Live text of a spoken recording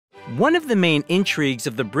One of the main intrigues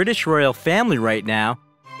of the British royal family right now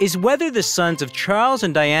is whether the sons of Charles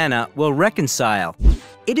and Diana will reconcile.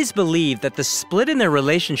 It is believed that the split in their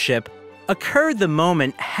relationship occurred the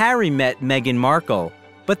moment Harry met Meghan Markle,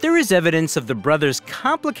 but there is evidence of the brothers'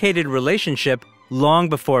 complicated relationship long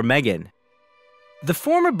before Meghan. The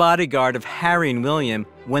former bodyguard of Harry and William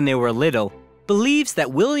when they were little believes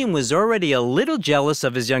that William was already a little jealous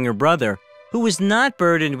of his younger brother, who was not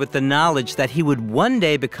burdened with the knowledge that he would one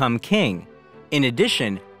day become king. In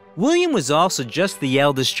addition, William was also just the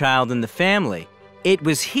eldest child in the family. It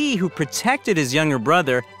was he who protected his younger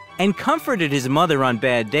brother and comforted his mother on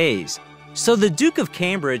bad days. So the Duke of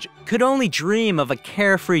Cambridge could only dream of a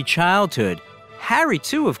carefree childhood. Harry,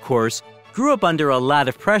 too, of course, grew up under a lot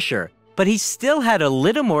of pressure, but he still had a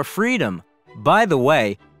little more freedom. By the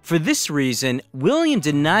way, for this reason, William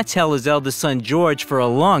did not tell his eldest son George for a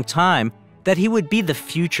long time that he would be the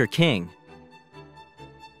future king.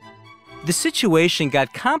 The situation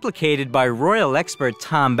got complicated by royal expert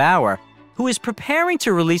Tom Bower, who is preparing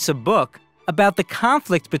to release a book about the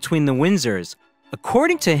conflict between the Windsors.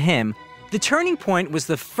 According to him, the turning point was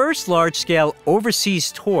the first large-scale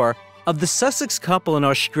overseas tour of the Sussex couple in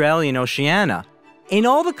Australia and Oceania. In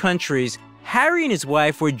all the countries, Harry and his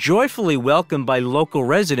wife were joyfully welcomed by local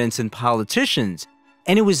residents and politicians,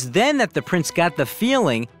 and it was then that the prince got the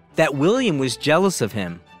feeling that William was jealous of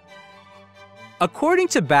him. According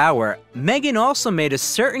to Bower, Meghan also made a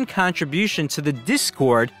certain contribution to the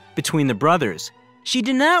discord between the brothers. She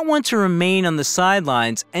did not want to remain on the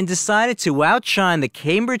sidelines and decided to outshine the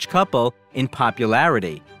Cambridge couple in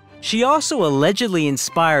popularity. She also allegedly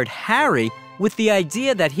inspired Harry with the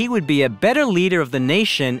idea that he would be a better leader of the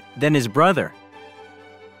nation than his brother.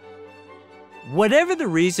 Whatever the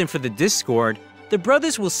reason for the discord, the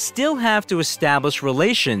brothers will still have to establish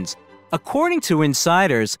relations. According to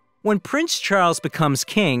insiders, when Prince Charles becomes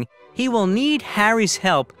king, he will need Harry's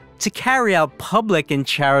help to carry out public and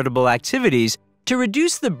charitable activities to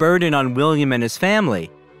reduce the burden on William and his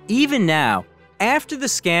family. Even now, after the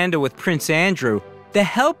scandal with Prince Andrew, the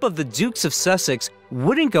help of the Dukes of Sussex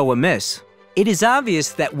wouldn't go amiss. It is obvious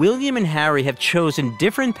that William and Harry have chosen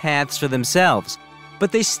different paths for themselves,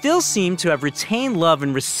 but they still seem to have retained love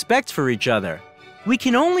and respect for each other. We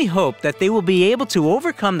can only hope that they will be able to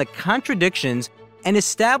overcome the contradictions and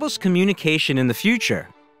establish communication in the future.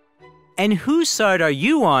 And whose side are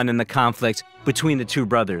you on in the conflict between the two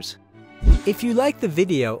brothers? If you like the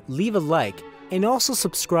video, leave a like and also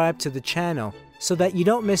subscribe to the channel so that you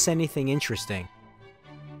don't miss anything interesting.